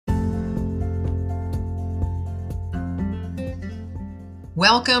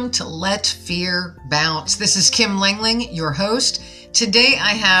Welcome to Let Fear Bounce. This is Kim Langling, your host. Today I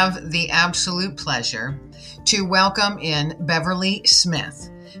have the absolute pleasure to welcome in Beverly Smith.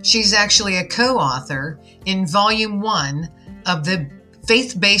 She's actually a co-author in Volume 1 of the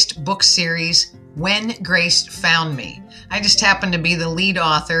faith-based book series, When Grace Found Me. I just happen to be the lead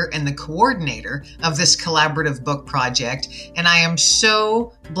author and the coordinator of this collaborative book project, and I am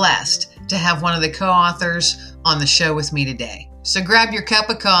so blessed to have one of the co-authors on the show with me today. So grab your cup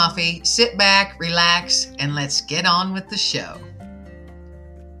of coffee, sit back, relax, and let's get on with the show.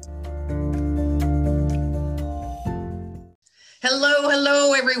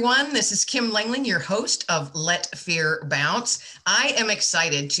 Hello, everyone. This is Kim Langling, your host of Let Fear Bounce. I am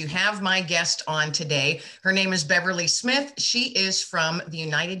excited to have my guest on today. Her name is Beverly Smith. She is from the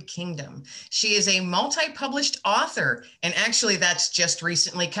United Kingdom. She is a multi-published author, and actually that's just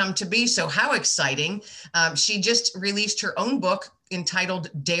recently come to be, so how exciting. She just released her own book entitled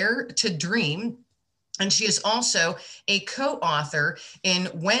Dare to Dream. And she is also a co-author in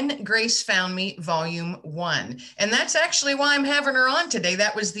When Grace Found Me, Volume 1. And that's actually why I'm having her on today.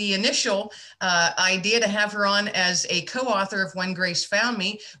 That was the initial idea, to have her on as a co-author of When Grace Found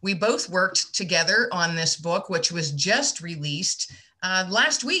Me. We both worked together on this book, which was just released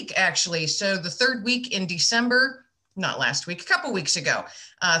last week, actually. So the third week in December, not last week, a couple weeks ago.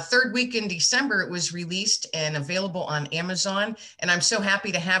 Third week in December, it was released and available on Amazon. And I'm so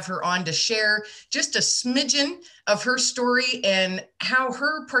happy to have her on to share just a smidgen of her story and how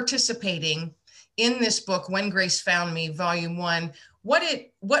her participating in this book, When Grace Found Me, Volume 1,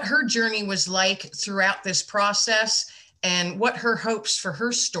 what her journey was like throughout this process and what her hopes for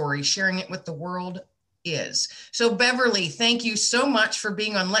her story, sharing it with the world, is. So Beverly, thank you so much for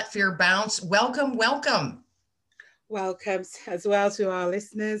being on Let Fear Bounce. Welcome. Welcome as well to our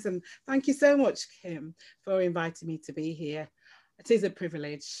listeners, and thank you so much, Kim, for inviting me to be here. It is a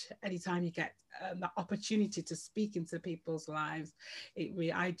privilege anytime you get the opportunity to speak into people's lives.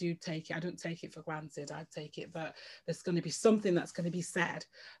 I don't take it for granted. I take it that there's going to be something that's going to be said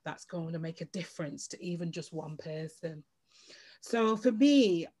that's going to make a difference to even just one person. So for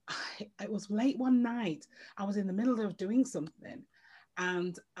me, it was late one night. I was in the middle of doing something,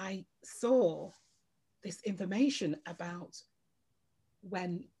 and I saw this information about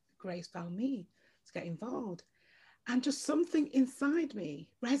When Grace Found Me to get involved. And just something inside me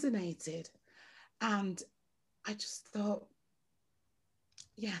resonated. And I just thought,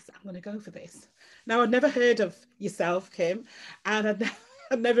 yes, I'm going to go for this. Now, I'd never heard of yourself, Kim, and I'd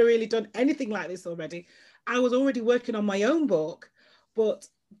never really done anything like this already. I was already working on my own book, but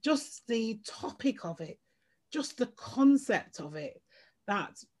just the topic of it, just the concept of it,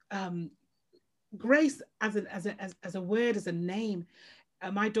 that Grace as a word, as a name.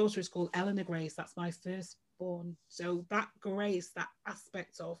 My daughter is called Eleanor Grace. That's my firstborn. So that grace, that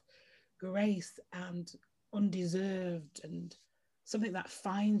aspect of grace and undeserved, and something that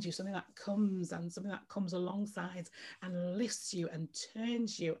finds you, something that comes, and something that comes alongside and lifts you and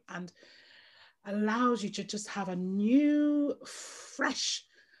turns you and allows you to just have a new, fresh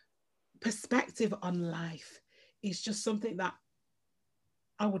perspective on life. It's just something that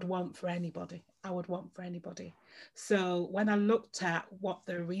I would want for anybody. So when I looked at what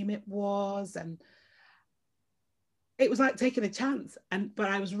the remit was, and it was like taking a chance. But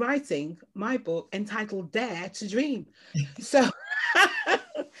I was writing my book entitled Dare to Dream. So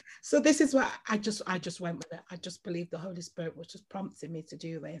so this is what I just went with it. I just believed the Holy Spirit was just prompting me to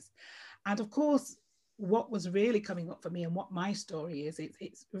do this. And of course, what was really coming up for me and what my story is,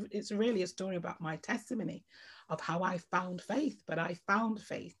 it's really a story about my testimony of how I found faith. But I found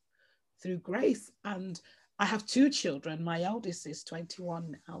faith through grace. And I have two children. My eldest is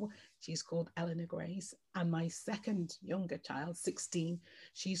 21 now. She's called Eleanor Grace. And my second younger child, 16,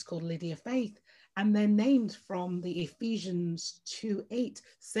 she's called Lydia Faith. And they're named from the Ephesians 2:8,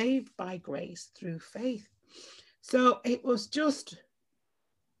 saved by grace through faith. So it was just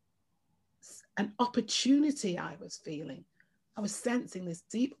an opportunity I was feeling. I was sensing this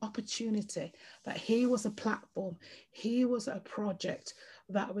deep opportunity that here was a platform, here was a project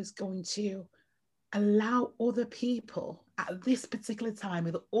that was going to allow other people at this particular time,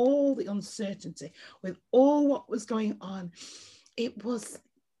 with all the uncertainty, with all what was going on. It was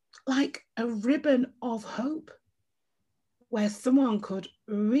like a ribbon of hope where someone could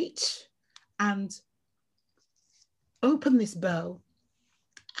reach and open this bow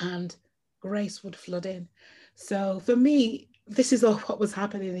and grace would flood in. So for me, this is all what was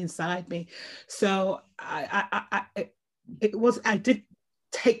happening inside me. So I did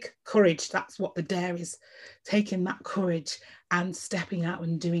take courage. That's what the dare is, taking that courage and stepping out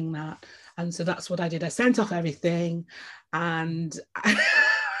and doing that. And so that's what I did. I sent off everything. And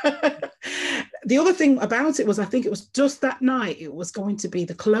the other thing about it was, I think it was just that night, it was going to be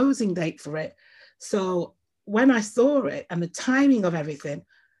the closing date for it. So when I saw it and the timing of everything,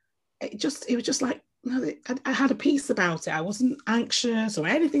 it was just like, I had a peace about it. I wasn't anxious or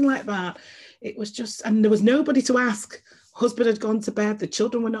anything like that. It was just, and there was nobody to ask. Husband had gone to bed, the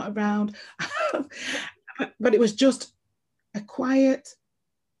children were not around. But it was just a quiet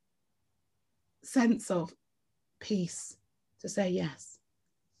sense of peace to say, yes,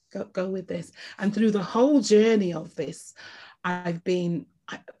 go with this. And through the whole journey of this,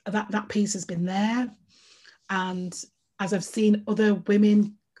 that peace has been there. And as I've seen other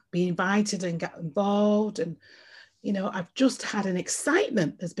women be invited and get involved, and I've just had an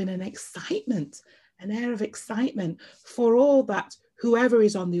excitement. There's been an excitement, an air of excitement for all that whoever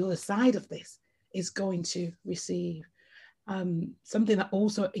is on the other side of this is going to receive. Something that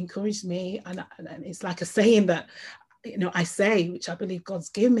also encouraged me, and it's like a saying that I say, which I believe God's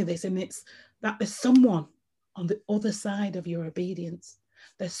given me this, and it's that there's someone on the other side of your obedience.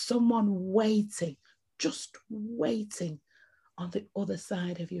 There's someone waiting, just waiting on the other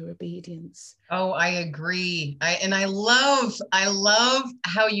side of your obedience. Oh, I agree. I love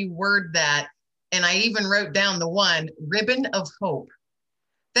how you word that. And I even wrote down the one, ribbon of hope.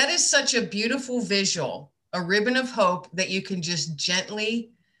 That is such a beautiful visual, a ribbon of hope that you can just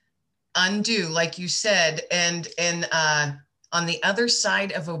gently undo, like you said, and on the other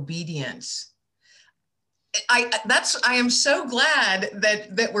side of obedience. I am so glad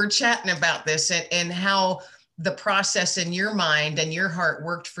that we're chatting about this and how the process in your mind and your heart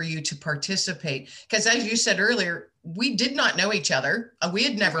worked for you to participate. Because as you said earlier, we did not know each other. We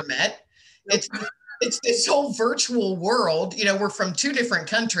had never met. Nope. It's this whole virtual world. We're from two different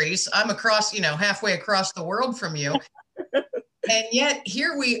countries. I'm across, halfway across the world from you. And yet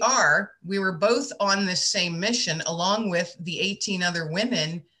here we are. We were both on this same mission along with the 18 other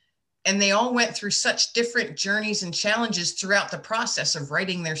women. And they all went through such different journeys and challenges throughout the process of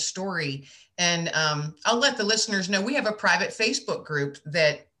writing their story. And I'll let the listeners know we have a private Facebook group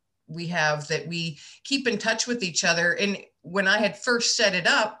that we keep in touch with each other. And when I had first set it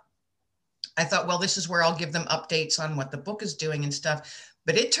up, I thought, well, this is where I'll give them updates on what the book is doing and stuff.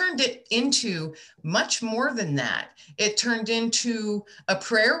 But it turned it into much more than that. It turned into a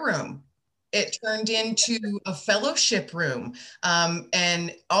prayer room. It turned into a fellowship room,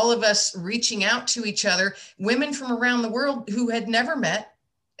 and all of us reaching out to each other, women from around the world who had never met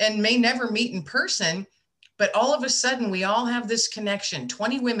and may never meet in person, but all of a sudden we all have this connection.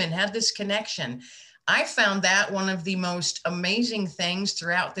 20 women had this connection. I found that one of the most amazing things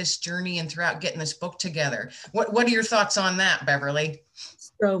throughout this journey and throughout getting this book together. What are your thoughts on that, Beverly?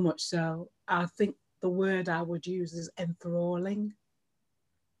 So much so. I think the word I would use is enthralling.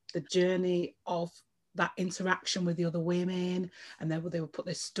 The journey of that interaction with the other women, and then they would put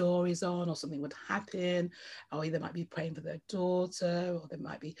their stories on, or something would happen, or they might be praying for their daughter, or there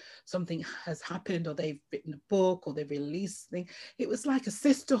might be something has happened, or they've written a book, or they've released thing. It was like a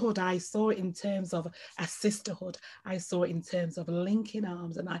sisterhood. I saw it in terms of a sisterhood. I saw it in terms of linking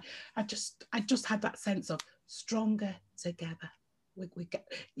arms, and I just had that sense of stronger together.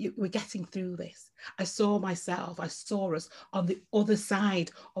 We're getting through this. I saw myself, I saw us on the other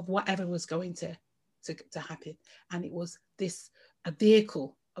side of whatever was going to happen. And it was a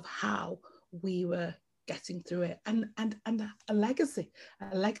vehicle of how we were getting through it. And a legacy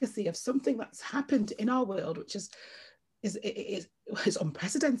of something that's happened in our world, which is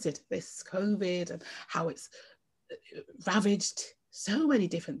unprecedented, this COVID, and how it's ravaged so many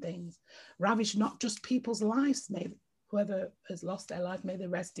different things, ravaged not just people's lives, maybe whoever has lost their life, may they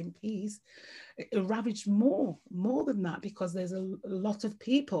rest in peace. It ravaged more than that, because there's a lot of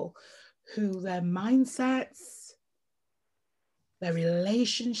people who their mindsets, their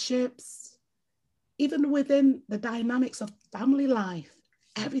relationships, even within the dynamics of family life,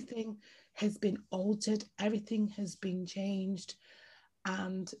 everything has been altered, everything has been changed.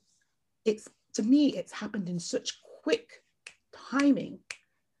 And to me, it's happened in such quick timing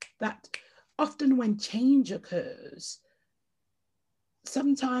that often when change occurs,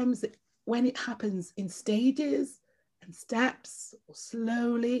 sometimes when it happens in stages and steps or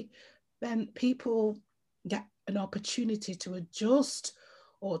slowly, then people get an opportunity to adjust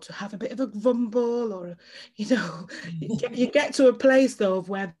or to have a bit of a grumble, or, you get to a place though of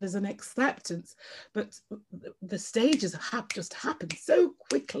where there's an acceptance, but the stages have just happened so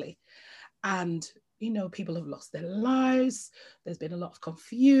quickly. And people have lost their lives. There's been a lot of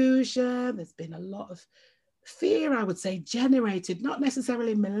confusion. There's been a lot of fear, I would say, generated, not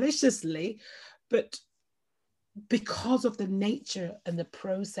necessarily maliciously, but because of the nature and the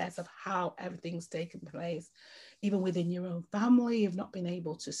process of how everything's taken place. Even within your own family, you've not been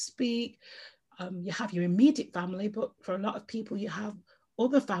able to speak. You have your immediate family, but for a lot of people, you have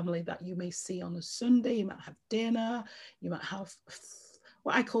other family that you may see on a Sunday. You might have dinner, you might have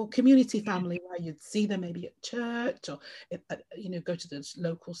what I call community family, where you'd see them maybe at church, or go to the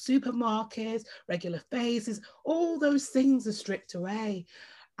local supermarkets, regular faces. All those things are stripped away.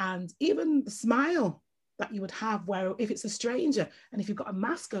 And even the smile that you would have, where if it's a stranger and if you've got a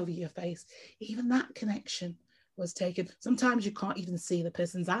mask over your face, even that connection was taken. Sometimes you can't even see the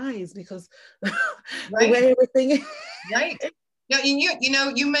person's eyes because the way everything right. Now,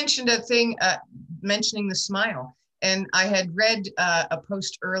 you mentioned a thing, mentioning the smile. And I had read a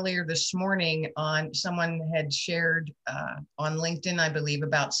post earlier this morning on someone had shared on LinkedIn, I believe,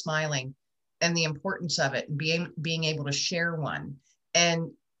 about smiling and the importance of it and being able to share one.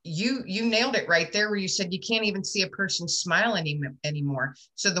 And you nailed it right there, where you said you can't even see a person smile anymore.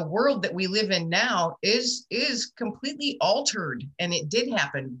 So the world that we live in now is completely altered, and it did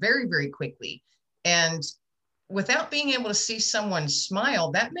happen very, very quickly. And without being able to see someone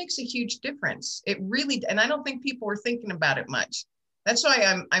smile, that makes a huge difference. It really, and I don't think people are thinking about it much. That's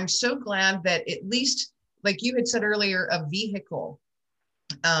why I'm so glad that at least, like you had said earlier, a vehicle,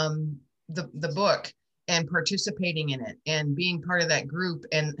 the book, and participating in it and being part of that group,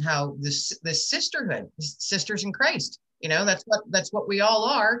 and how this sisterhood, sisters in Christ, that's what we all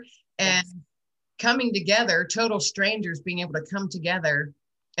are. And yes, coming together, total strangers being able to come together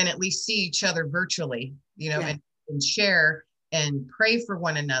and at least see each other virtually, yeah, and share and pray for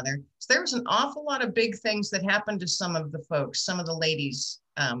one another. So there was an awful lot of big things that happened to some of the folks, some of the ladies,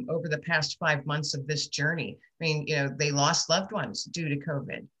 over the past 5 months of this journey. I mean, they lost loved ones due to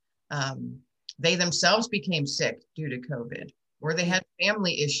COVID. They themselves became sick due to COVID, or they had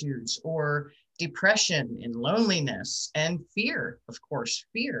family issues, or depression and loneliness and fear. Of course,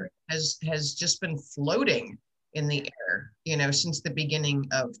 fear has just been floating in the air, since the beginning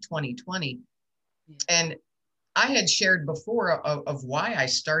of 2020. And I had shared before of why I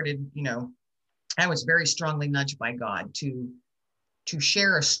started, I was very strongly nudged by God to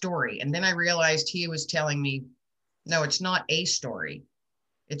share a story. And then I realized he was telling me, no, it's not a story.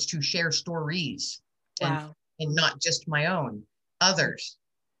 It's to share stories. Wow. and not just my own, others.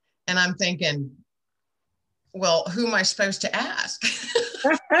 And I'm thinking, well, who am I supposed to ask?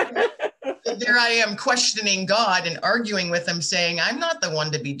 There I am questioning God and arguing with him, saying, I'm not the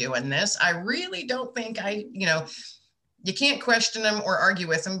one to be doing this. I really don't think you can't question him or argue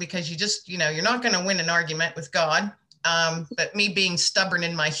with him, because you just, you're not going to win an argument with God. But me being stubborn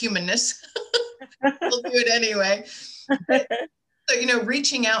in my humanness, we'll do it anyway. So,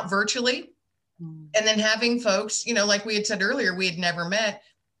 reaching out virtually and then having folks, like we had said earlier, we had never met.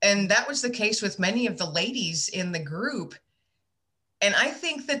 And that was the case with many of the ladies in the group. And I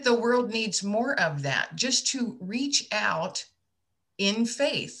think that the world needs more of that, just to reach out in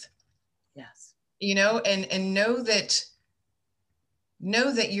faith. Yes. And know that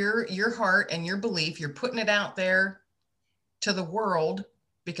your heart and your belief, you're putting it out there to the world,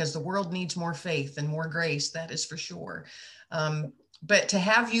 because the world needs more faith and more grace. That is for sure. But to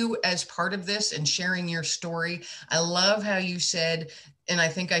have you as part of this and sharing your story, I love how you said, and I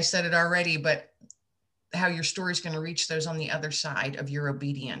think I said it already, but how your story is going to reach those on the other side of your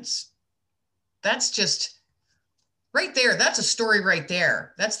obedience. That's just right there. That's a story right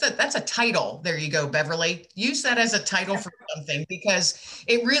there. That's a title. There you go, Beverly. Use that as a title for something, because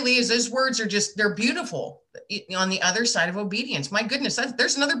it really is. Those words are they're beautiful. On the other side of obedience. My goodness,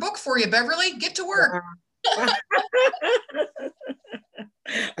 there's another book for you, Beverly. Get to work.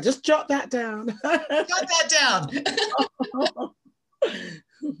 I just jot that down. Jot that down.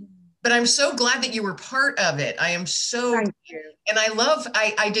 But I'm so glad that you were part of it. I am so, Thank you. And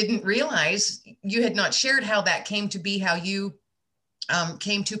I didn't realize you had not shared how that came to be, how you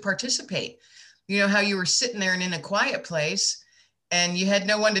came to participate. How you were sitting there and in a quiet place, and you had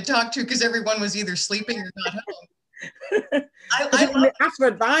no one to talk to because everyone was either sleeping or not home. I ask for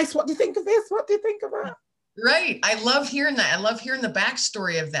advice. What do you think of this? What do you think of that? Right. I love hearing that. I love hearing the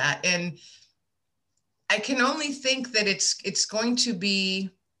backstory of that. And I can only think that it's going to be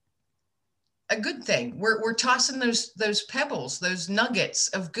a good thing. We're tossing those pebbles, those nuggets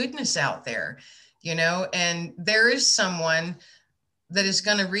of goodness out there, and there is someone that is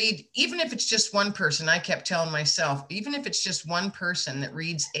going to read, even if it's just one person. I kept telling myself, even if it's just one person that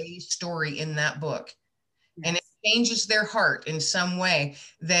reads a story in that book, yes, and it changes their heart in some way,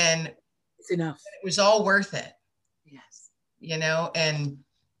 then it's enough. It was all worth it. Yes. And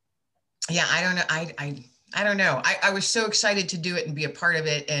yeah, I don't know. I don't know. I was so excited to do it and be a part of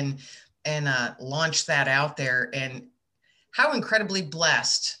it and launch that out there. And how incredibly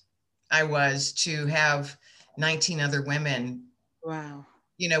blessed I was to have 19 other women, Wow.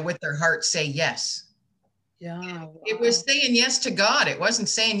 with their hearts say yes. Yeah, It was wow. saying yes to God. It wasn't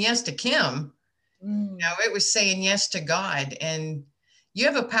saying yes to Kim. Mm. It was saying yes to God. And you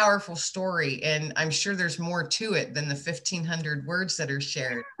have a powerful story, and I'm sure there's more to it than the 1,500 words that are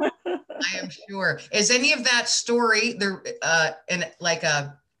shared. I am sure. Is any of that story there, and like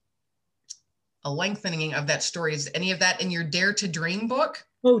a lengthening of that story? Is any of that in your Dare to Dream book?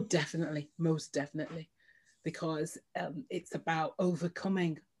 Oh, definitely, most definitely, because it's about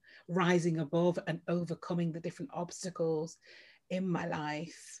overcoming, rising above, and overcoming the different obstacles in my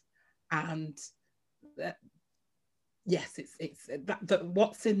life, and uh, yes, it's that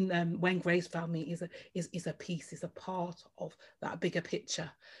what's in When Grace Found Me is a piece, is a part of that bigger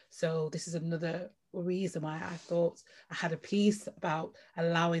picture. So this is another reason why I thought I had a piece about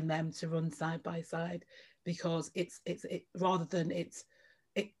allowing them to run side by side, because it rather than it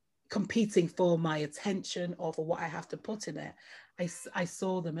competing for my attention or for what I have to put in it, I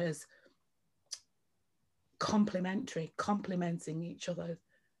saw them as complementing each other,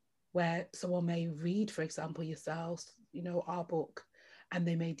 where someone may read, for example, yourselves, our book, and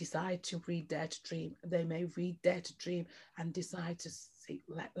they may decide to read Dare to Dream. They may read Dare to Dream and decide to see,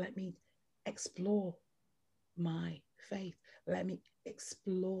 let me explore my faith. Let me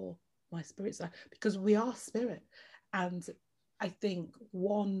explore my spirit side, because we are spirit. And I think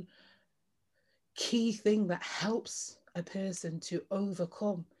one key thing that helps a person to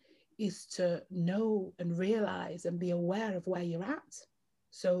overcome is to know and realize and be aware of where you're at.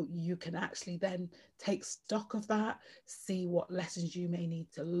 So you can actually then take stock of that, see what lessons you may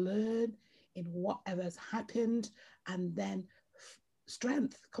need to learn in whatever's happened, and then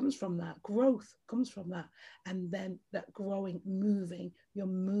strength comes from that, growth comes from that, and then that growing, you're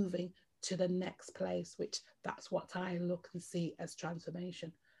moving to the next place, which that's what I look and see as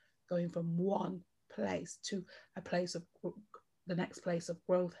transformation, going from one place to a place of the next place of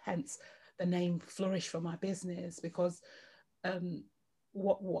growth, hence the name Flourish for my business, because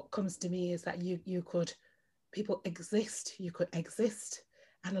what comes to me is that you could exist,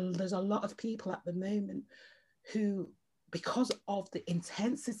 and there's a lot of people at the moment who, because of the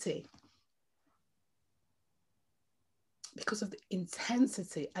intensity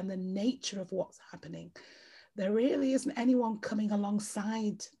and the nature of what's happening, there really isn't anyone coming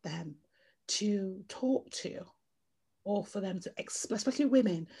alongside them to talk to, or for them to, especially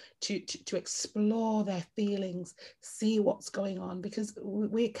women, to explore their feelings, see what's going on, because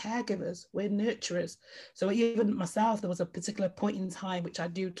we're caregivers, we're nurturers. So even myself, there was a particular point in time, which I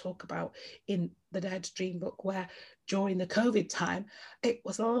do talk about in the Dare to Dream book, where during the COVID time, it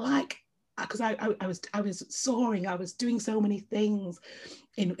was like, because I was soaring, I was doing so many things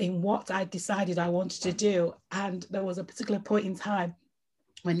in what I decided I wanted to do. And there was a particular point in time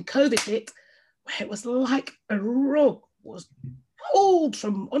when COVID hit, where it was like a rug was pulled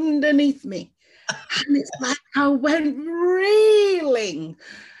from underneath me. And it's like I went reeling.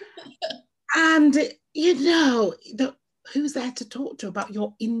 And, who's there to talk to about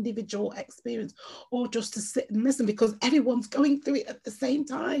your individual experience, or just to sit and listen, because everyone's going through it at the same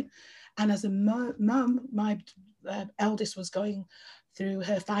time. And as a mum, my eldest was going through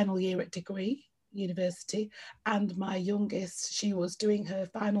her final year at degree university, and my youngest, she was doing her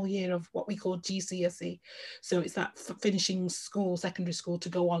final year of what we call GCSE. So it's that finishing school, secondary school, to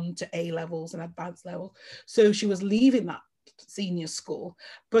go on to A levels and advanced level. So she was leaving that senior school,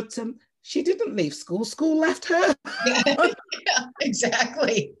 but she didn't leave school. School left her. Yeah,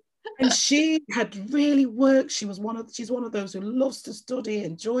 exactly. And she had really worked. She's one of those who loves to study,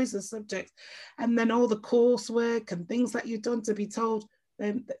 enjoys the subject, and then all the coursework and things that you've done, to be told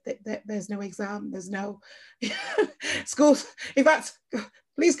there's no exam, there's no schools. In fact,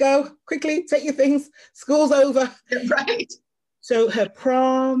 please go quickly, take your things. School's over. Right. So her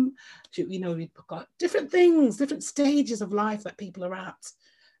prom, we've got different things, different stages of life that people are at.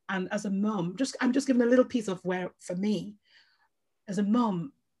 And as a mum, I'm just giving a little piece of where, for me, as a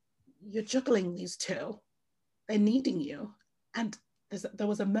mum, you're juggling these two. They're needing you. And there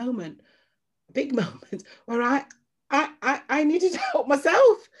was a moment, a big moment, where I needed to help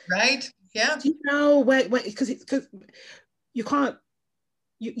myself. Right. Yeah. Because you can't.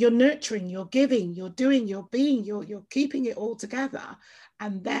 You're nurturing, you're giving, you're doing, you're being, you're keeping it all together.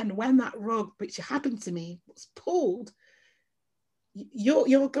 And then when that rug, which happened to me, was pulled,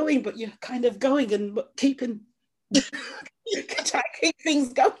 you're going, but you're kind of going and keeping trying to keep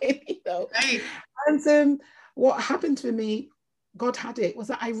things going, Right. And what happened for me God had it was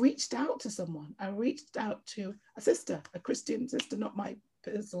that I reached out to someone. I reached out to a sister, a Christian sister, not my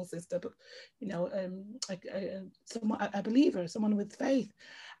personal sister, but someone, a believer, someone with faith.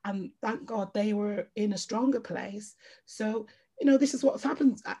 And thank God they were in a stronger place. So, this is what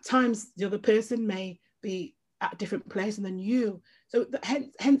happens. At times, the other person may be at a different place than you. So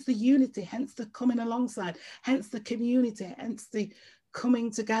hence the unity, hence the coming alongside, hence the community, hence the coming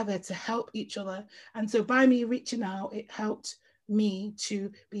together to help each other. And so by me reaching out, it helped me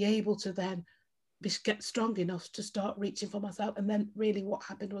to be able to then get strong enough to start reaching for myself. And then really what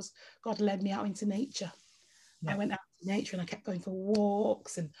happened was God led me out into nature. Yeah. I went out to nature and I kept going for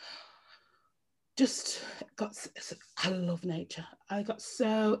walks and just I love nature. I got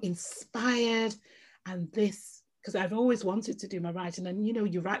so inspired, and this, because I've always wanted to do my writing, and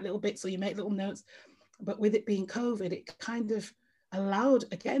you write little bits or you make little notes, but with it being COVID, it kind of allowed,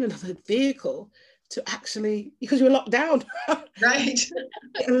 again, another vehicle to actually, because you were locked down, right?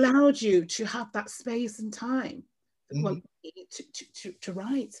 It allowed you to have that space and time to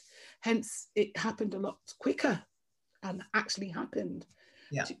write. Hence, it happened a lot quicker, and actually happened.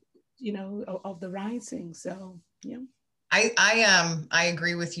 Yeah. Of the writing. So yeah. I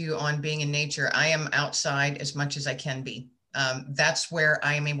agree with you on being in nature. I am outside as much as I can be. That's where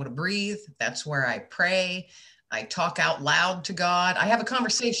I am able to breathe. That's where I pray. I talk out loud to God. I have a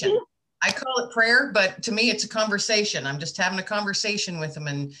conversation. I call it prayer, but to me, it's a conversation. I'm just having a conversation with him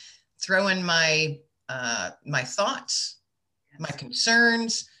and throwing my thoughts, my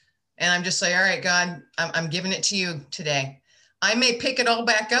concerns, and I'm just like, all right, God, I'm giving it to you today. I may pick it all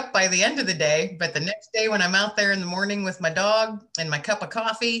back up by the end of the day, but the next day when I'm out there in the morning with my dog and my cup of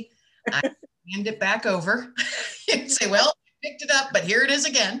coffee, I hand it back over and say, well, I picked it up, but here it is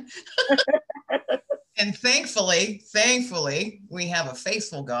again. And thankfully, we have a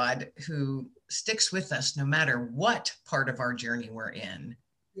faithful God who sticks with us no matter what part of our journey we're in.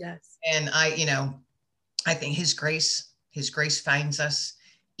 Yes. And I think his grace finds us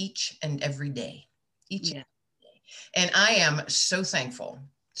each and every day. And I am so thankful,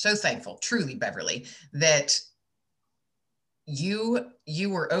 truly, Beverly, that you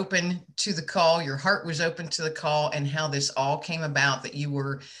were open to the call, your heart was open to the call, and how this all came about, that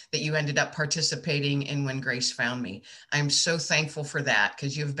you ended up participating in When Grace Found Me. I'm so thankful for that,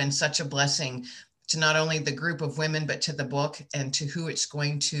 because you have been such a blessing to not only the group of women, but to the book and to who it's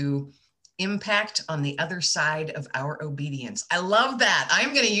going to impact on the other side of our obedience. I love that.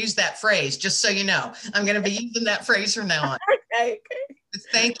 I'm going to use that phrase, just so you know. I'm going to be using that phrase from now on. Okay.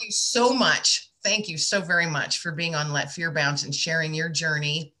 Thank you so much. Thank you so very much for being on Let Fear Bounce and sharing your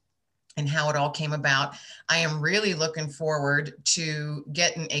journey and how it all came about. I am really looking forward to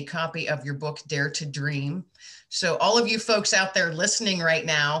getting a copy of your book, Dare to Dream. So all of you folks out there listening right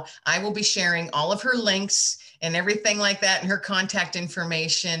now, I will be sharing all of her links and everything like that and her contact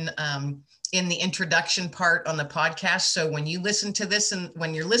information in the introduction part on the podcast. So when you listen to this and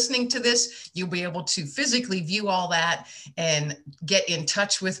when you're listening to this, you'll be able to physically view all that and get in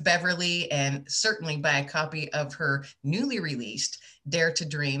touch with Beverly, and certainly buy a copy of her newly released Dare to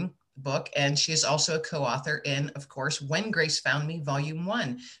Dream book. And she is also a co-author in, of course, When Grace Found Me, Volume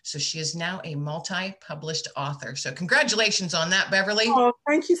 1. So she is now a multi-published author. So congratulations on that, Beverly. Oh,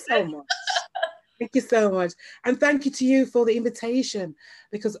 thank you so much. Thank you so much. And thank you to you for the invitation,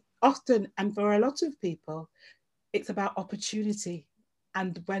 because often, and for a lot of people, it's about opportunity.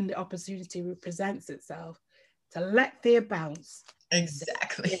 And when the opportunity presents itself, to let fear bounce.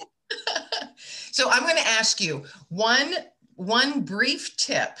 Exactly. Yeah. So I'm going to ask you one brief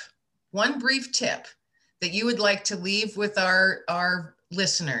tip that you would like to leave with our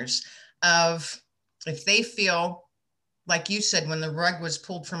listeners, of if they feel, like you said, when the rug was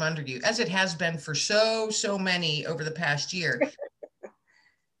pulled from under you, as it has been for so many over the past year.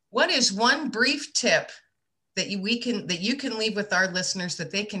 What is one brief tip that you can leave with our listeners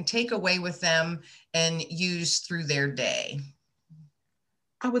that they can take away with them and use through their day?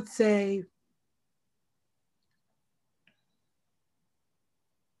 I would say,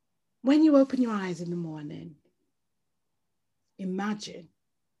 when you open your eyes in the morning, imagine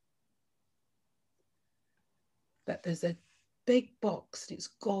that there's a big box and it's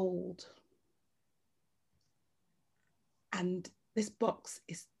gold. And this box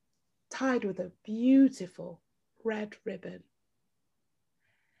is tied with a beautiful red ribbon.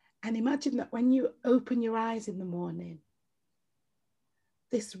 And imagine that when you open your eyes in the morning,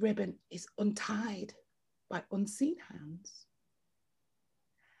 this ribbon is untied by unseen hands.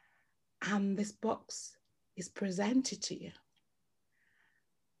 And this box is presented to you.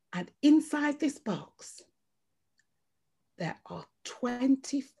 And inside this box, there are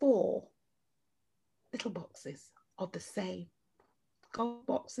 24 little boxes of the same. gold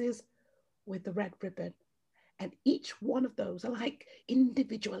boxes with the red ribbon. And each one of those are like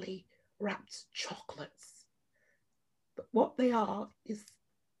individually wrapped chocolates. But what they are is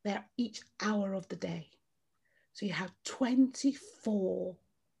they're each hour of the day. So you have 24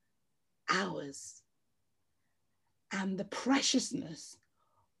 hours. And the preciousness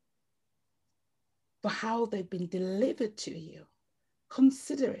for how they've been delivered to you.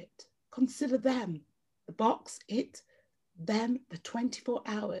 Consider it. Consider them. The box, it, them, the 24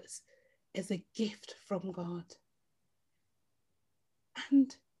 hours is a gift from God.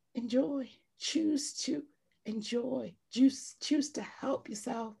 And enjoy. Choose to enjoy. Choose to help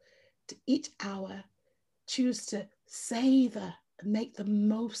yourself to each hour. Choose to savor and make the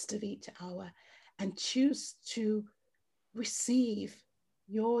most of each hour. And choose to receive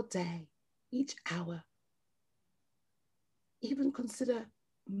your day, each hour. Even consider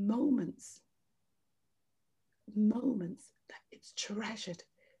moments that it's treasured.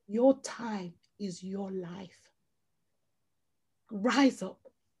 Your time is your life. Rise up,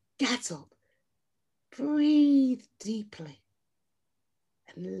 get up, breathe deeply,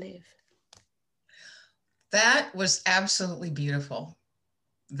 and live. That was absolutely beautiful.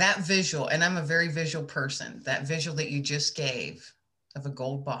 That visual, and I'm a very visual person, that visual that you just gave of a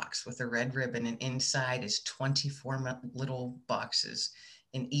gold box with a red ribbon, and inside is 24 little boxes,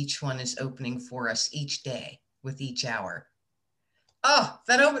 and each one is opening for us each day with each hour. Oh,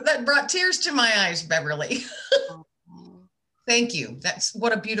 that brought tears to my eyes, Beverly. Thank you. That's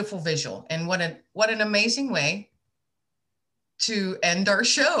what a beautiful visual, and what an amazing way to end our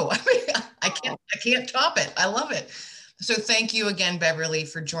show. I mean, I can't top it. I love it. So thank you again, Beverly,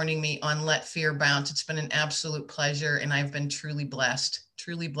 for joining me on Let Fear Bounce. It's been an absolute pleasure, and I've been truly blessed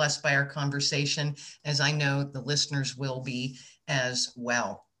by our conversation, as I know the listeners will be as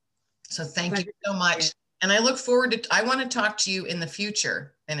well. So thank you so much. And I look forward to, I want to talk to you in the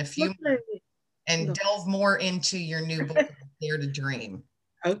future in a few months and delve more into your new book, Dare to Dream.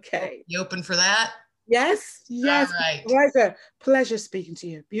 Okay. You open for that? Yes. All right. Pleasure speaking to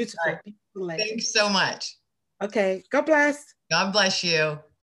you. Beautiful. Right. Beautiful lady. Thanks so much. Okay. God bless. God bless you.